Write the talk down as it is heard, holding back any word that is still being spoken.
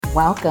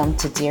Welcome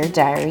to Dear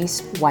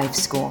Diaries Wife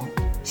School,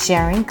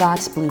 sharing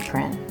God's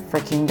blueprint for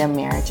kingdom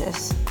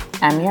marriages.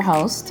 I'm your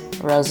host,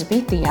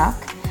 Roserbie Theoc,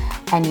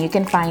 and you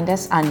can find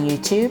us on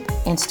YouTube,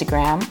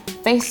 Instagram,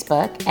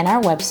 Facebook, and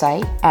our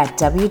website at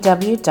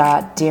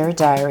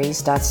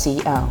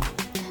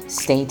www.deardiaries.co.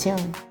 Stay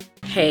tuned.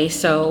 Hey,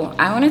 so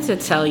I wanted to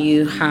tell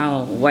you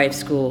how wife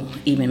school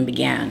even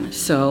began.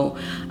 So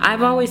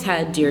I've always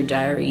had Dear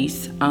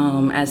Diaries,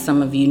 as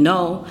some of you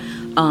know,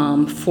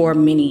 for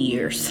many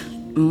years,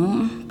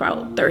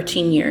 about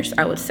 13 years,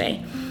 I would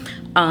say.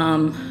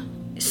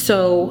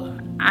 So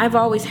I've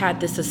always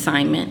had this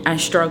assignment. I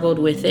struggled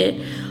with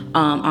it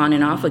on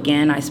and off.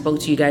 Again, I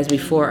spoke to you guys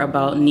before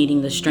about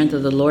needing the strength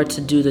of the Lord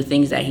to do the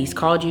things that He's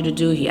called you to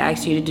do, He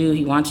asks you to do,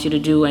 He wants you to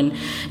do. And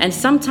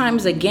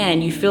sometimes,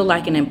 again, you feel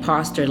like an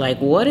imposter, like,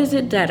 what is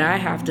it that I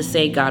have to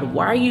say, God?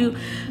 Why are you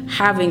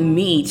having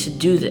me to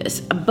do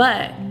this?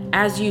 But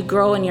as you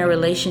grow in your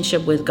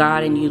relationship with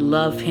God and you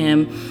love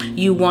Him,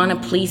 you want to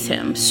please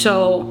Him.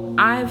 So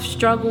I've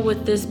struggled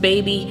with this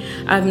baby.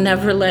 I've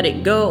never let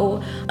it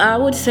go. I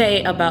would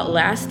say about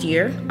last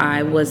year,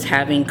 I was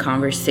having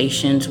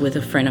conversations with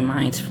a friend of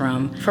mine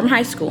from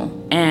high school.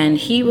 And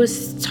he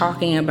was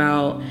talking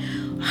about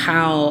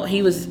how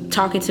he was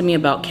talking to me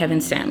about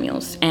Kevin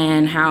Samuels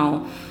and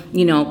how,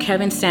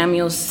 Kevin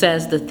Samuels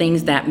says the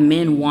things that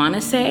men want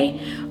to say,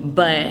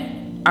 but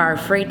are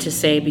afraid to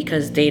say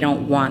because they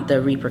don't want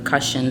the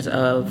repercussions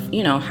of,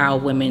 how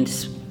women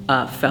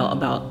felt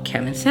about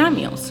Kevin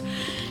Samuels.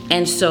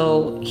 And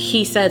so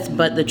he says,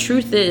 but the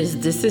truth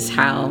is, this is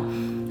how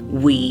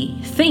we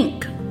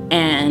think.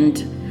 And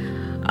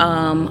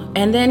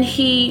then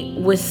he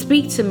would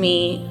speak to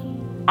me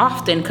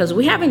often because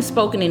we haven't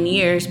spoken in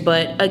years.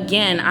 But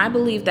again, I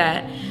believe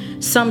that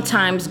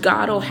sometimes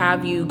God will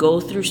have you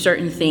go through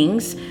certain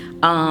things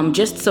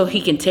just so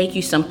He can take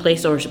you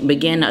someplace or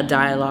begin a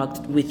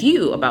dialogue with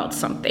you about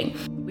something.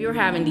 We were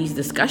having these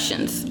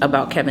discussions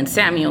about Kevin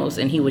Samuels,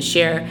 and he would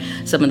share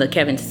some of the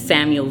Kevin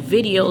Samuel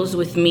videos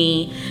with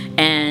me.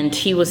 And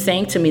he was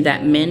saying to me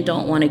that men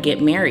don't want to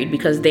get married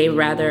because they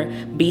rather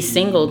be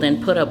single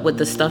than put up with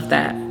the stuff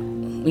that,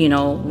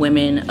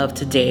 women of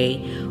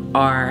today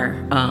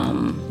are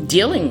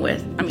dealing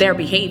with. Their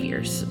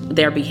behaviors,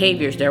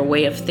 their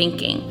way of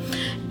thinking.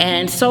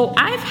 And so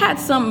I've had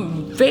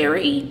some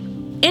very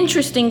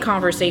interesting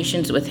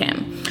conversations with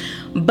him.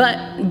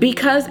 But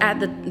because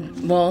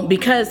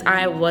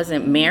I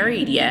wasn't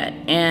married yet,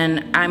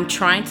 and I'm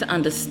trying to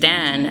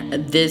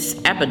understand this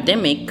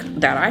epidemic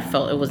that I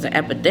felt it was an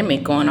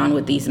epidemic going on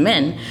with these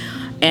men,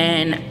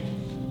 and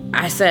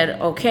I said,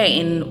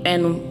 okay,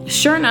 and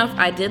sure enough,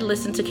 I did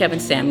listen to Kevin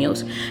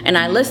Samuels, and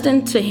I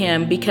listened to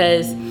him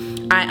because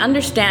I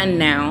understand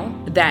now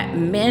that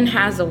men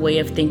has a way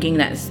of thinking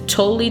that's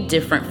totally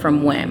different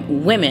from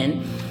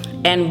women,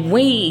 and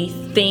we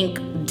think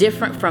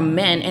different from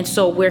men, and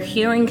so we're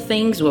hearing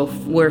things,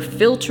 we're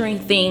filtering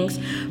things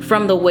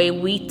from the way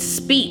we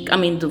speak,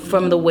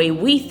 from the way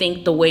we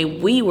think, the way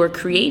we were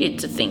created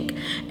to think.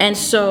 And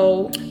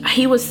so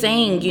he was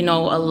saying,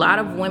 a lot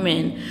of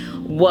women,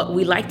 what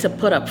we like to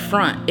put up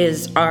front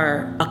is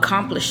our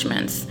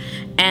accomplishments.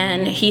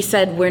 And he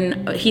said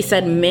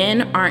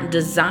men aren't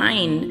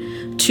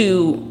designed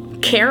to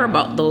care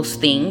about those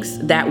things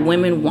that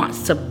women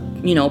wants to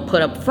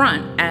put up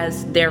front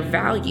as their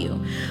value.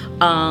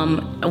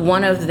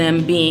 One of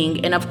them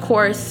being, and of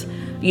course,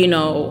 I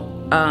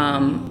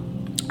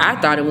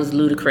thought it was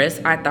ludicrous.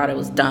 I thought it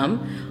was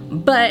dumb.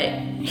 But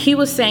he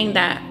was saying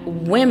that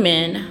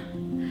women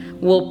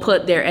will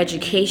put their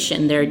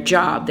education, their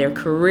job, their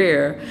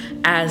career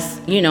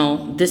as,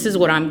 this is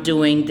what I'm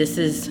doing. This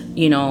is,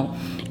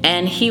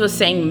 and he was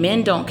saying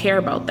men don't care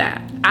about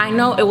that. I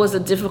know it was a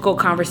difficult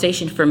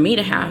conversation for me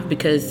to have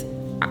because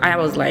I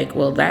was like,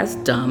 well, that's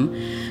dumb.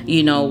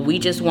 We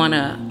just want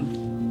to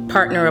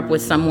partner up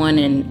with someone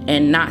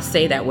and not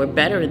say that we're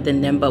better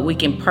than them, but we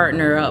can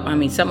partner up.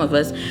 Some of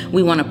us,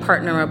 we want to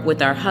partner up with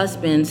our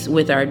husbands,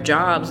 with our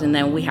jobs, and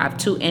then we have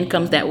two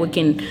incomes that we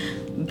can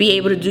be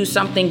able to do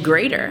something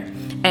greater.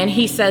 And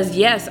he says,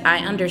 yes, I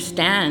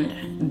understand.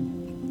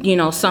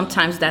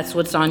 Sometimes that's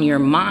what's on your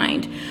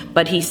mind,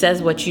 but he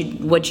says what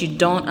you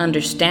don't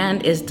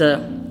understand is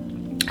the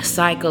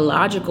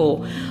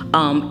psychological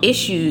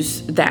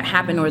issues that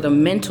happen, or the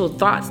mental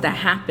thoughts that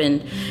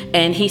happen.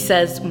 And he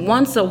says,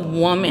 once a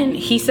woman,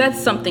 he said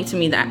something to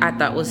me that I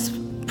thought was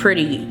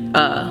pretty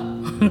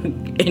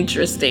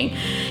interesting.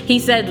 He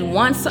said,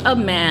 once a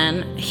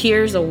man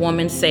hears a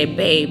woman say,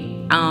 babe,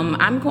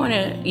 I'm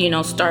going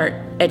to, start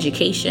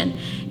education.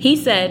 He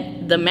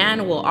said the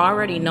man will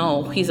already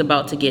know he's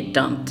about to get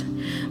dumped,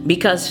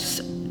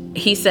 because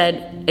he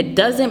said, it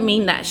doesn't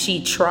mean that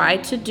she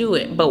tried to do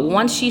it, but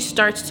once she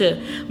starts to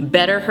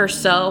better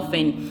herself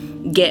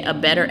and get a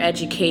better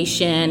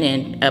education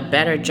and a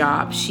better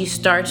job, she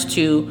starts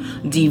to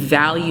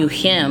devalue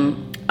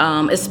him,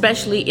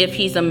 especially if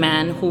he's a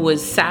man who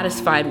is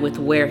satisfied with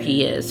where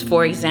he is.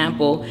 For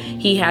example,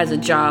 he has a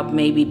job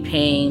maybe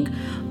paying,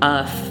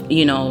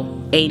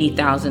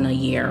 $80,000 a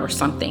year or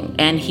something,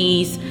 and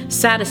he's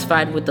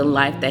satisfied with the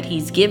life that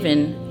he's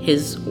given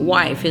his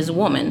wife, his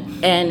woman,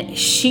 and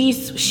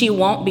she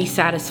won't be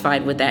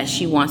satisfied with that.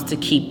 She wants to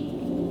keep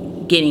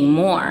getting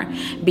more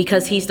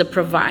because he's the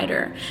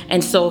provider,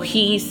 and so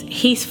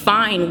he's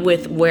fine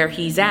with where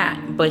he's at,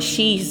 but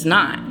she's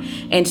not.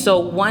 And so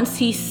once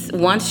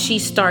she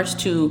starts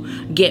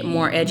to get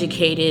more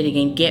educated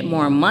and get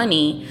more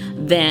money,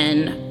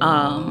 then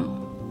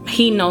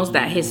he knows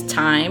that his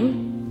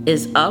time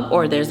is up,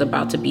 or there's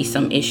about to be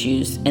some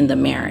issues in the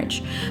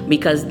marriage,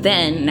 because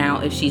then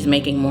now if she's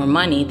making more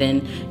money, then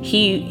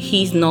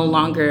he's no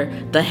longer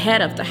the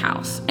head of the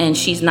house, and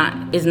is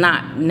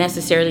not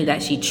necessarily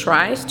that she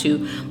tries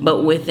to,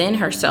 but within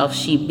herself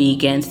she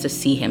begins to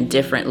see him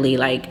differently,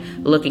 like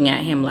looking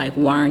at him like,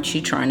 why aren't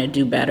you trying to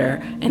do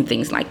better, and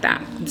things like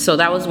that. So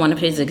that was one of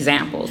his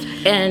examples.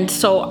 And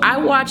so I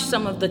watched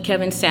some of the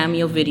Kevin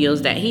Samuel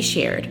videos that he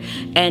shared,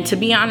 and to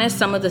be honest,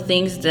 some of the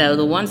things,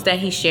 the ones that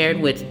he shared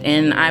with,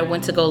 and I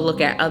went to go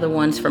look at other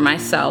ones for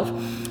myself,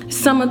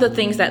 some of the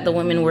things that the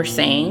women were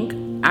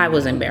saying, I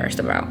was embarrassed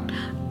about.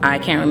 I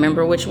can't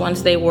remember which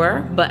ones they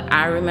were, but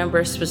I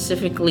remember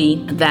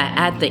specifically that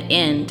at the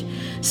end,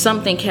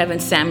 something Kevin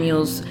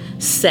Samuels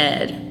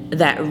said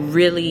that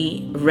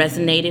really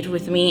resonated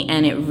with me,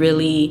 and it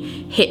really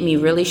hit me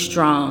really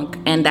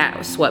strong, and that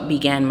was what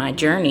began my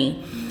journey.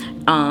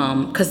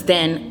 Because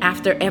then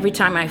after every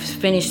time I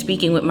finished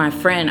speaking with my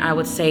friend, I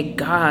would say,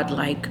 God,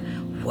 like,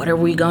 what are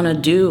we gonna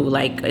do?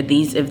 Like, if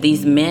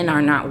these men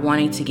are not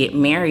wanting to get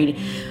married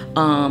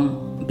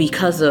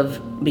because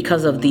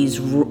of these,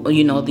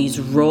 these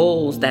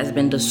roles that's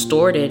been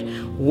distorted,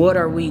 what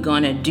are we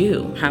gonna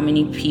do? How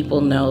many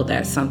people know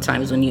that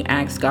sometimes when you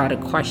ask God a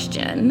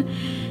question,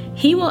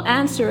 he will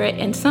answer it,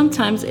 and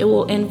sometimes it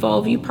will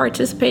involve you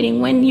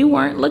participating when you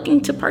weren't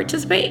looking to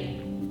participate?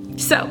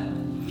 So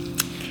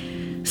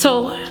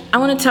I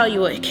want to tell you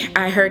what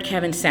I heard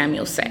Kevin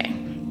Samuel say.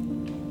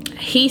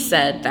 He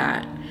said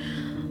that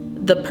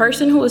the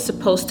person who was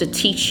supposed to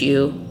teach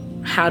you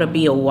how to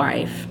be a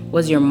wife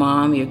was your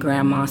mom, your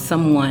grandma,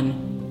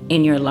 someone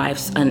in your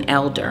life, an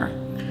elder.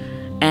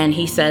 And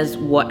he says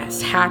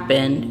what's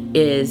happened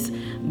is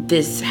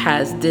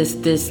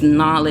this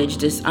knowledge,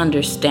 this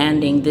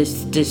understanding,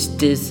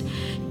 this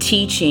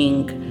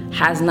teaching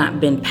has not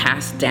been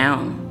passed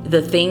down.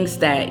 The things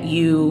that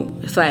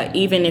it's like,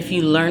 even if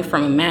you learn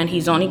from a man,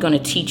 he's only going to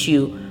teach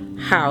you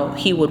how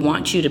he would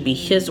want you to be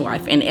his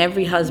wife. And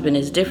every husband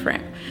is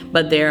different,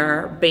 but there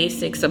are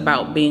basics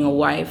about being a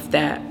wife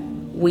that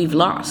we've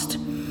lost.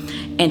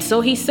 And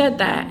so he said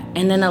that,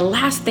 and then the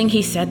last thing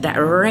he said that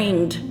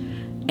rang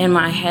in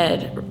my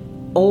head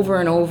over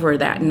and over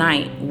that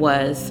night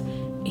was,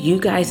 you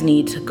guys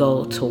need to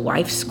go to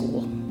wife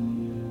school.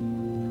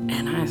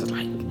 And I was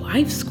like,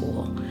 wife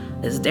school?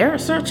 Is there a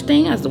such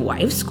thing as the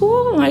wife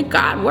school? Like,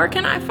 God, where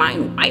can I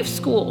find wife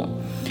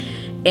school?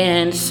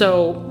 And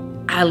so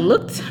I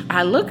looked,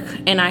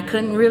 and I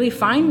couldn't really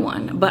find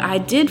one, but I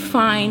did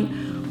find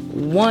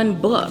one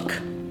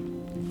book.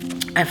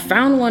 I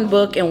found one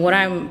book, and what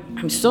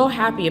I'm so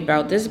happy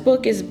about, this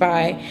book is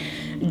by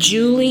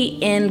Julie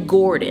N.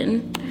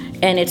 Gordon,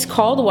 and it's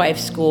called Wife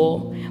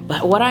School.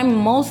 But what I'm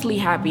mostly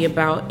happy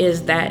about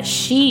is that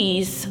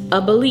she's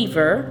a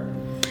believer,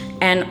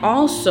 and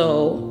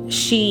also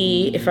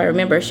she, if I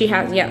remember, she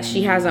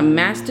has a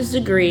master's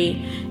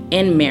degree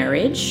in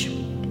marriage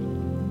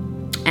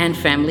and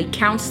family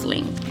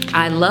counseling.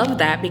 I love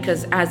that,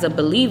 because as a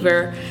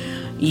believer,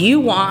 you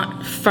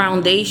want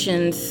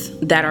foundations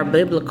that are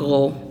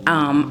biblical.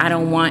 I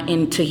don't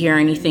want to hear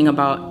anything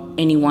about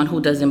anyone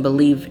who doesn't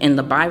believe in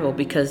the Bible,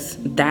 because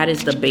that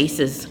is the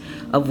basis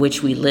of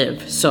which we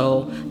live.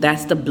 So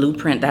that's the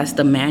blueprint, that's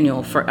the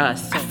manual for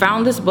us. I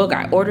found this book,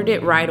 I ordered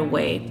it right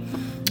away,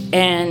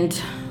 and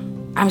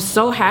I'm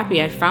so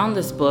happy I found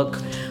this book.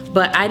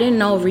 But I didn't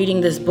know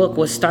reading this book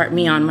would start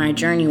me on my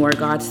journey where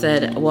God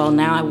said, well,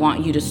 now I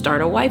want you to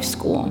start a wife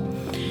school.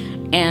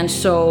 And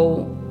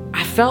so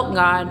I felt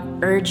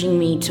God urging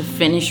me to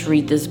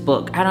read this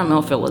book. I don't know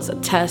if it was a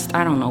test.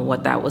 I don't know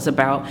what that was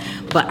about.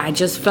 But I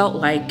just felt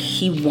like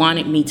he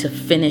wanted me to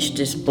finish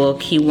this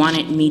book. He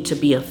wanted me to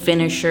be a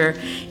finisher.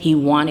 He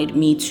wanted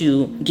me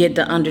to get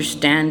the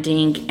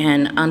understanding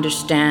and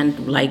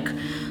understand like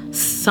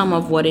some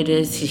of what it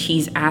is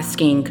he's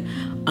asking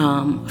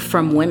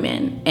from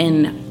women.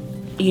 And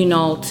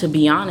to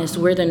be honest,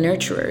 we're the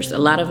nurturers. A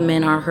lot of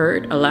men are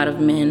hurt. A lot of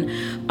men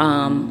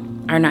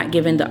are not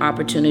given the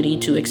opportunity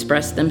to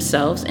express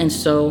themselves. And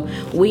so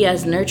we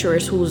as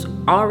nurturers who's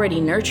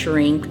already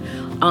nurturing,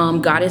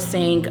 God is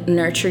saying,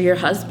 nurture your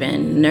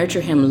husband,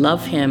 nurture him,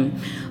 love him.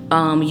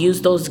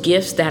 Use those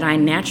gifts that I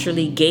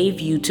naturally gave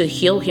you to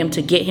heal him,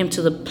 to get him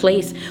to the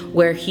place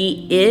where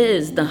he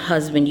is the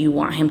husband you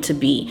want him to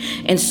be.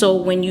 And so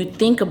when you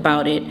think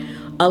about it,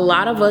 a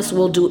lot of us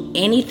will do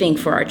anything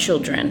for our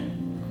children,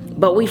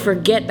 but we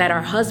forget that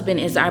our husband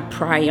is our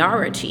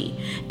priority.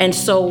 And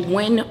so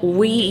when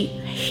we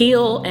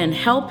heal and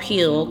help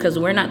heal, because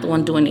we're not the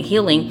one doing the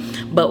healing,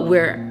 but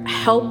we're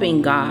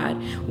helping God.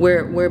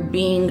 We're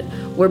being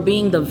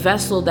the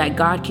vessel that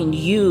God can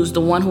use,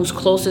 the one who's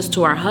closest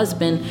to our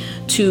husband,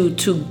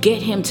 to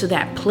get him to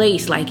that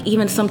place. Like,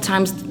 even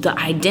sometimes the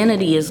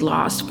identity is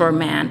lost for a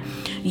man.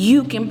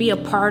 You can be a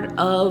part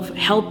of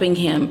helping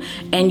him,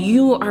 and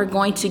you are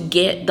going to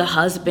get the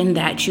husband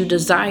that you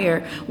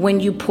desire when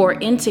you pour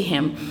into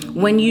him.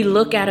 When you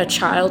look at a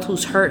child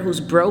who's hurt,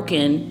 who's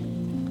broken,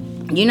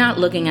 you're not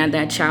looking at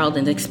that child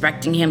and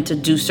expecting him to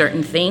do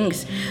certain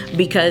things,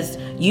 because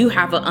you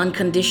have an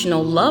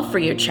unconditional love for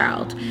your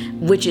child,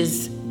 which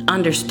is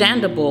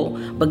understandable.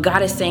 But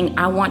God is saying,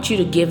 I want you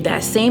to give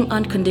that same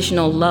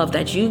unconditional love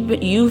that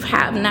you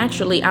have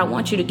naturally. I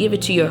want you to give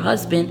it to your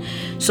husband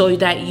so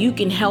that you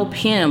can help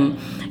him.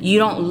 You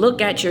don't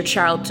look at your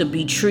child to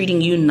be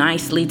treating you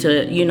nicely,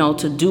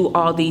 to do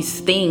all these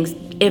things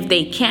if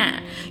they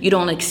can't. You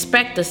don't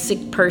expect a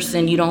sick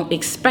person. You don't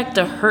expect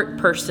a hurt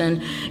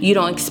person. You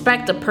don't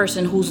expect a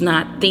person who's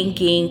not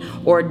thinking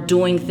or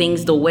doing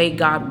things the way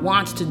God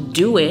wants to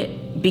do it,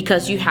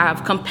 because you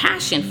have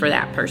compassion for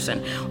that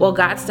person. Well,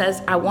 God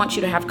says, I want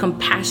you to have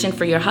compassion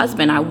for your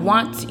husband. I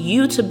want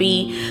you to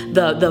be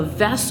the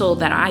vessel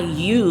that I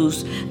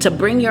use to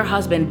bring your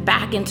husband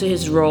back into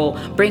his role,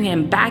 bring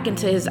him back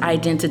into his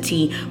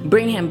identity,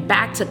 bring him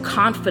back to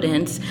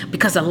confidence,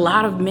 because a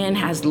lot of men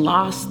has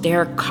lost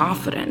their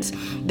confidence.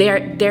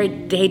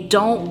 They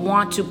don't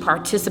want to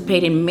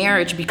participate in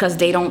marriage because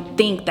they don't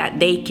think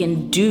that they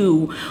can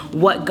do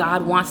what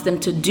God wants them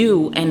to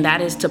do, and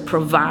that is to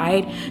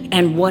provide,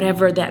 and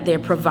whatever that they're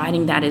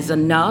providing, that is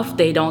enough.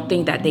 They don't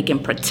think that they can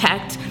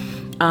protect,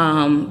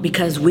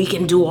 because we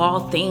can do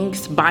all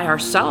things by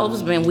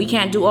ourselves. Man, we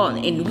can't do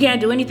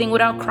anything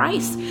without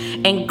Christ.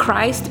 And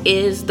Christ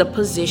is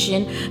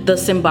the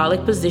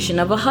symbolic position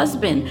of a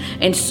husband.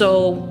 And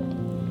so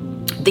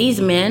these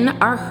men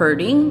are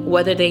hurting,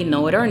 whether they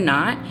know it or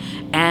not,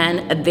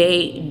 and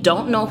they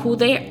don't know who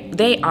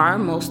they are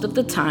most of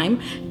the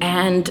time,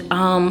 and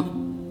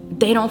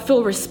they don't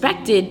feel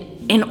respected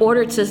in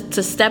order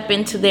to step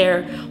into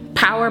their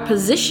power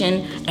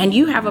position. And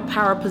you have a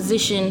power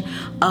position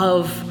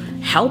of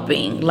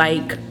helping,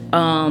 like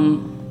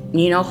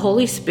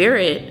Holy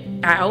Spirit.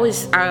 I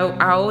always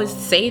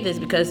say this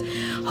because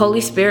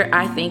Holy Spirit,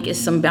 I think,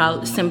 is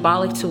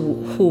symbolic to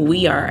who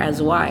we are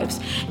as wives,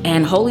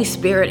 and Holy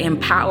Spirit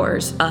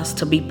empowers us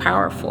to be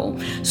powerful.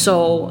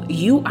 So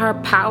you are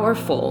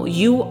powerful.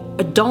 You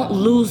don't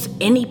lose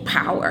any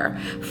power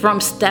from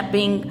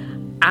getting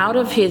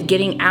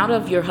out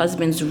of your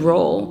husband's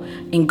role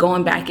and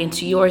going back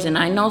into yours. And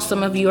I know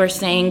some of you are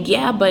saying,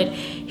 yeah, but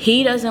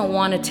he doesn't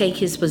want to take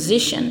his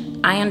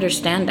position. I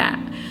understand that.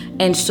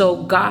 And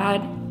so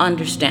God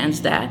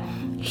understands that.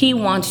 He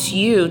wants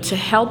you to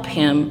help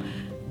him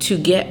to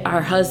get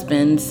our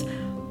husbands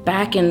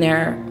back in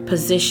their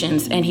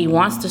positions. And he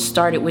wants to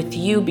start it with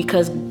you,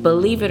 because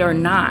believe it or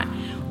not,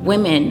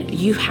 women,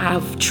 you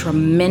have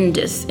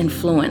tremendous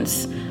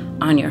influence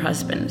on your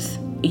husbands.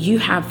 You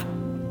have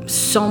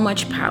so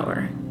much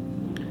power.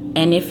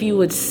 And if you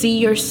would see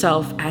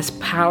yourself as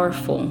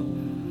powerful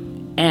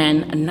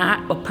and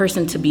not a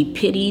person to be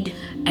pitied,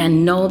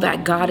 and know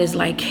that God is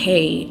like,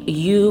 hey,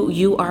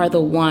 you are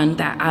the one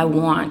that I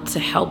want to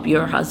help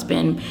your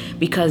husband,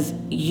 because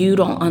you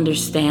don't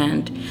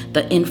understand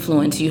the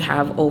influence you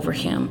have over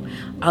him.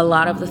 A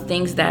lot of the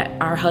things that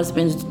our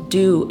husbands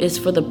do is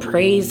for the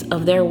praise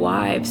of their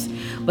wives,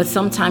 but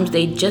sometimes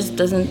they just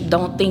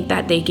don't think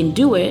that they can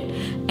do it.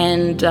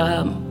 And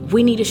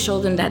we need to show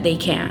them that they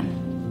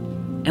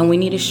can, and we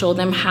need to show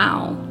them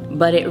how.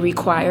 But it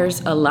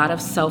requires a lot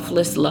of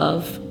selfless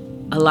love,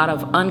 a lot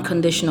of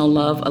unconditional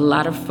love, a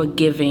lot of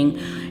forgiving,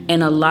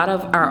 and a lot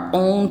of our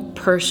own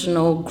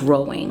personal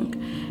growing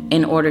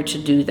in order to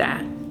do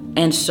that.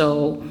 And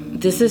so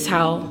this is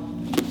how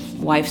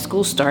Wife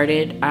School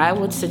started. I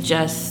would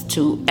suggest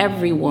to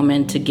every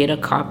woman to get a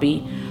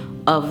copy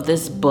of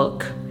this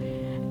book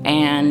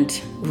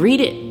and read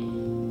it.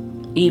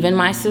 Even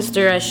my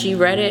sister, as she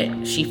read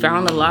it, she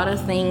found a lot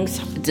of things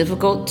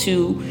difficult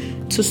to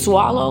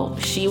swallow.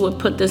 She would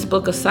put this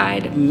book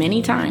aside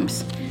many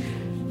times.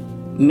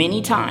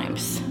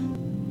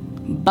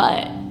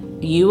 But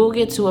you will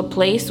get to a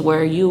place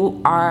where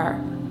you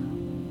are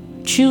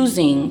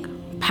choosing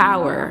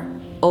power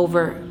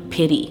over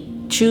pity.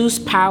 Choose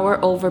power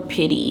over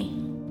pity.